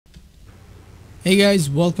Hey guys,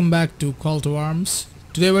 welcome back to Call to Arms.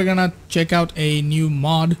 Today we're gonna check out a new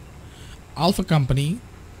mod, Alpha Company.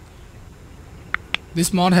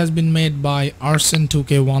 This mod has been made by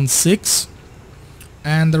Arson2K16,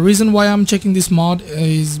 and the reason why I'm checking this mod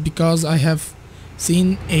is because I have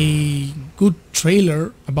seen a good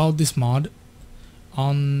trailer about this mod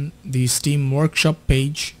on the Steam Workshop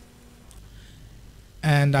page,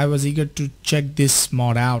 and I was eager to check this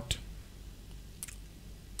mod out.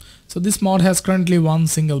 So this mod has currently one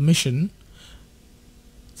single mission.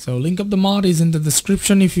 So link of the mod is in the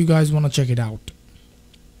description if you guys want to check it out.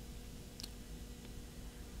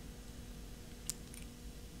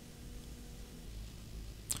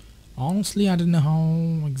 Honestly, I don't know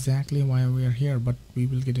how exactly why we are here, but we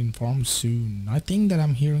will get informed soon. I think that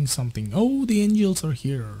I'm hearing something. Oh, the angels are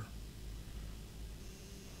here.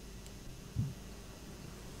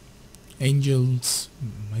 Angels,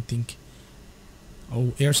 I think.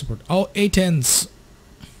 Oh, air support. Oh, A-10s.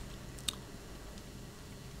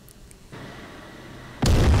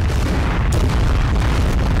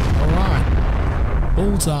 Alright.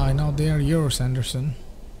 Bullseye. Now they are yours, Anderson.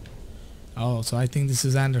 Oh, so I think this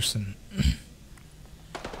is Anderson.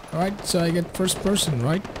 Alright, so I get first person,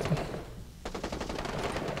 right?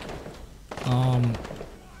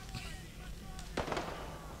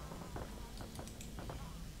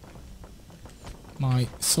 My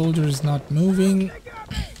soldier is not moving.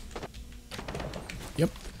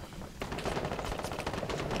 Yep.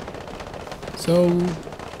 So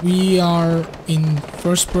we are in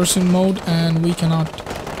first person mode and we cannot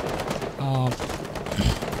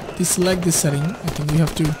deselect this setting. I think we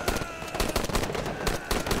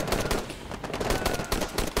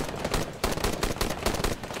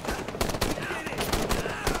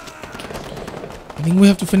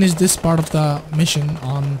have to finish this part of the mission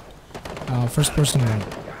on first person mode.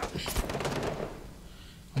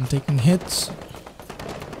 I'm taking hits.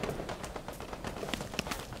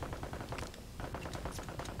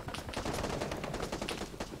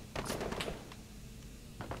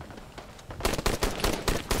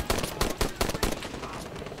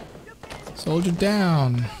 Soldier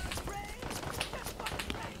down.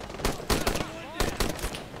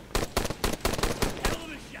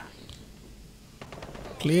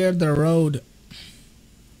 Clear the road.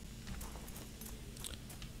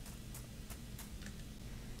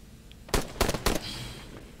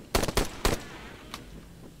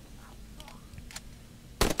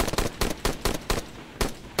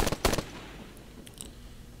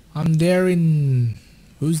 I'm there in...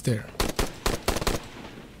 Who's there?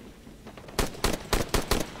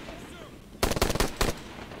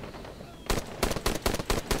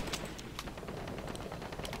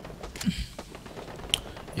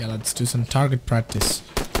 Yeah, let's do some target practice.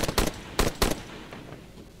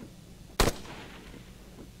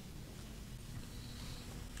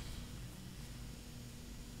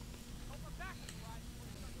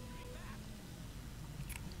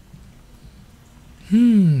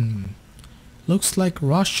 Looks like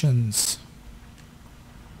Russians.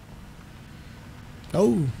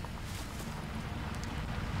 Oh.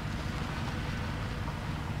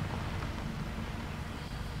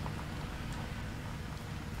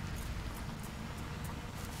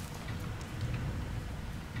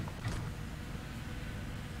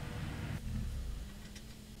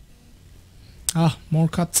 Ah, more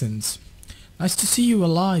cutscenes. Nice to see you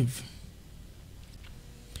alive.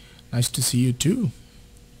 Nice to see you too.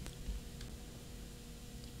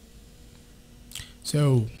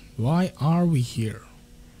 So, why are we here?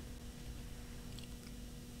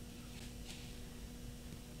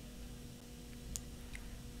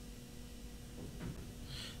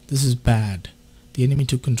 This is bad. The enemy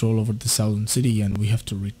took control over the southern city and we have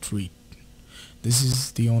to retreat. This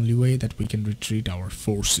is the only way that we can retreat our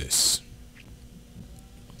forces.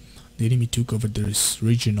 The enemy took over this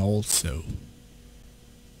region also.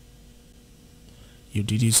 Your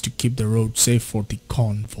duty is to keep the road safe for the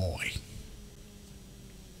convoy.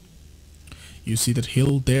 You see that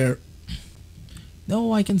hill there?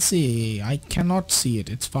 No, I can see. I cannot see it.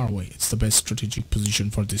 It's far away. It's the best strategic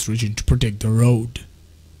position for this region to protect the road.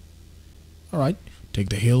 Alright, take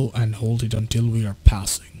the hill and hold it until we are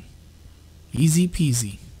passing. Easy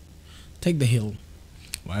peasy. Take the hill.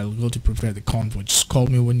 I'll go to prepare the convoy. Just call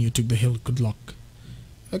me when you took the hill. Good luck.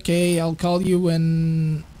 Okay, I'll call you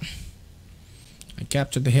when I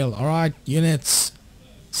capture the hill. Alright, units.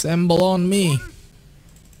 Assemble on me.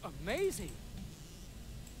 Amazing.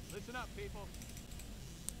 Listen up, people.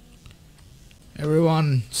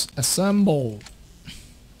 Everyone, assemble.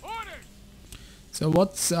 Orders. So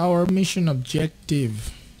what's our mission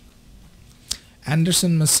objective?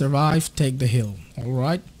 Anderson must survive, take the hill.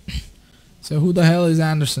 Alright. So who the hell is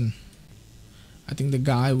Anderson? I think the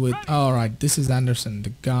guy with... Alright, this is Anderson. The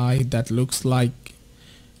guy that looks like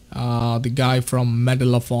the guy from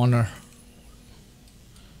Medal of Honor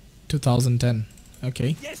 2010.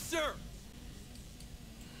 Okay. Yes, sir.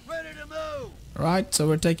 Ready to move. Right, so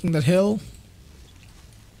we're taking that hill.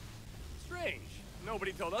 Strange.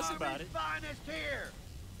 Nobody told us about it. Finest here.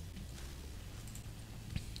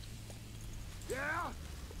 Yeah.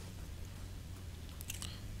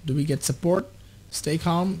 Do we get support? Stay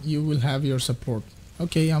calm, you will have your support.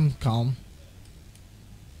 Okay, I'm calm.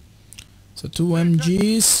 So 2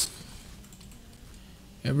 MGs.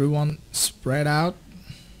 Everyone spread out.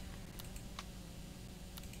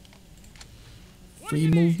 Free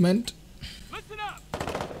movement. Listen up.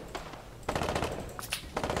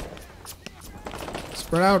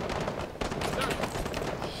 Spread out.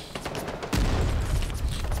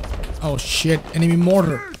 Oh shit, enemy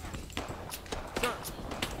mortar.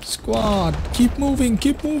 Squad, keep moving,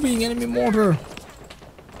 enemy mortar.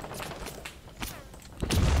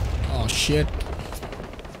 Oh shit.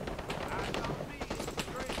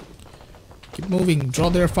 Keep moving, draw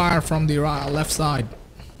their fire from the left side.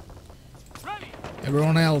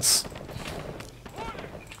 Everyone else.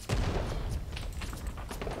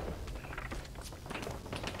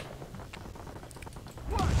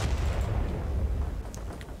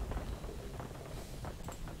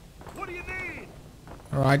 What do you need?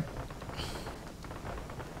 Alright.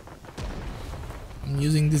 I'm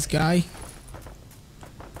using this guy.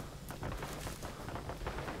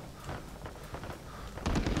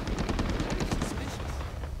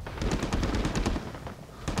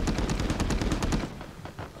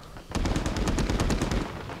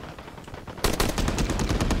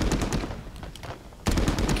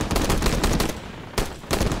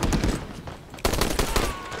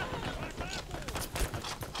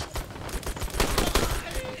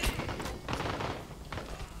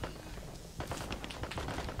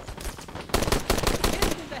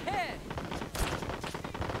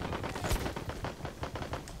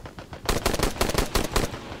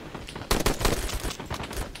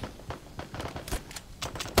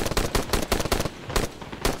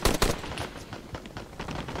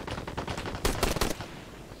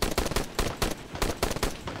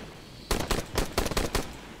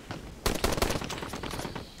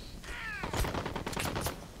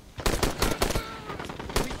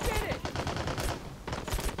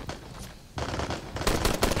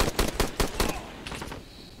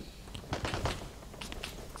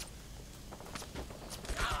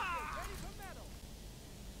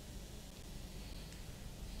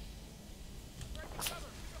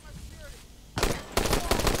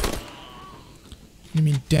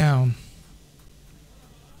 Enemy down.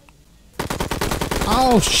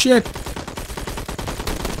 Oh shit!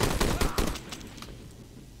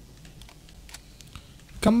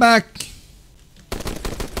 Come back!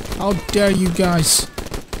 How dare you guys!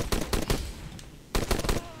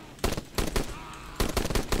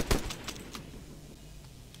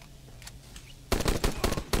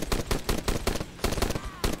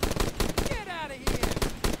 Get out of here.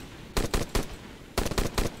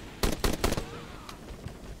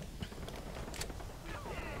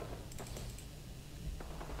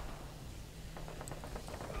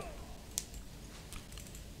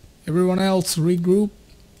 Everyone else regroup.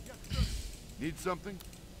 Need something?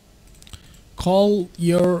 Call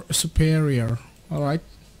your superior. Alright.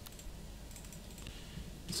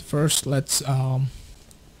 So first let's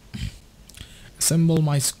assemble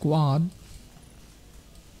my squad.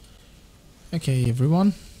 Okay,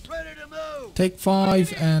 everyone. Ready to move. Take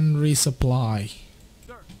 5 and resupply.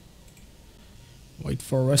 Sir. Wait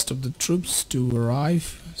for rest of the troops to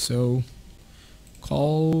arrive. So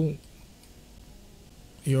call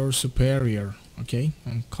your superior. Okay,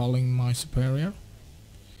 I'm calling my superior.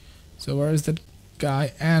 So where is that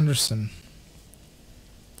guy Anderson?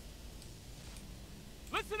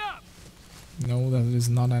 Listen up. No, that is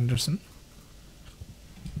not Anderson.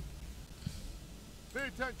 Pay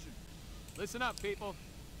attention. Listen up, people.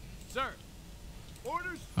 Sir.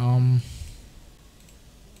 Orders.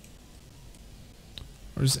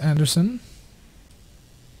 Where's Anderson?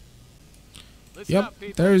 Listen Yep, up,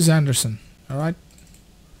 people. there is Anderson. Alright.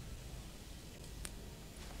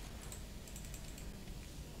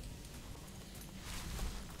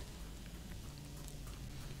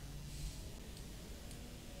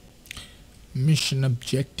 Mission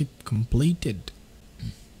objective completed.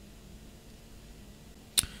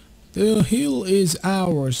 The hill is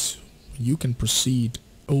ours. You can proceed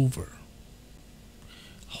over.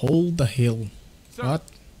 Hold the hill. Sir. What?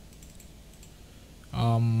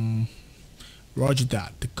 Roger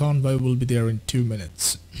that. The convoy will be there in 2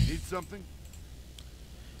 minutes. Need something?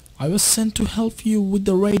 I was sent to help you with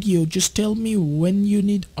the radio. Just tell me when you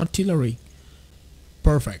need artillery.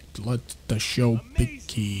 Perfect. Let the show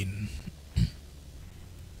begin.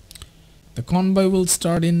 The convoy will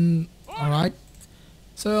start in. Alright.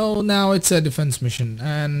 So now it's a defense mission,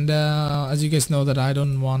 and as you guys know that I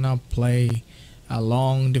don't wanna play a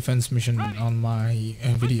long defense mission on my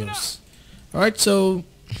videos. Alright, so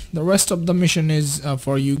the rest of the mission is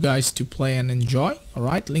for you guys to play and enjoy.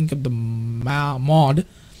 Alright, link up the mod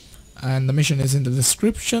and the mission is in the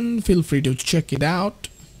description. Feel free to check it out.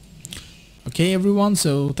 Okay everyone,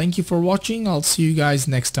 so thank you for watching. I'll see you guys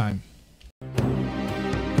next time.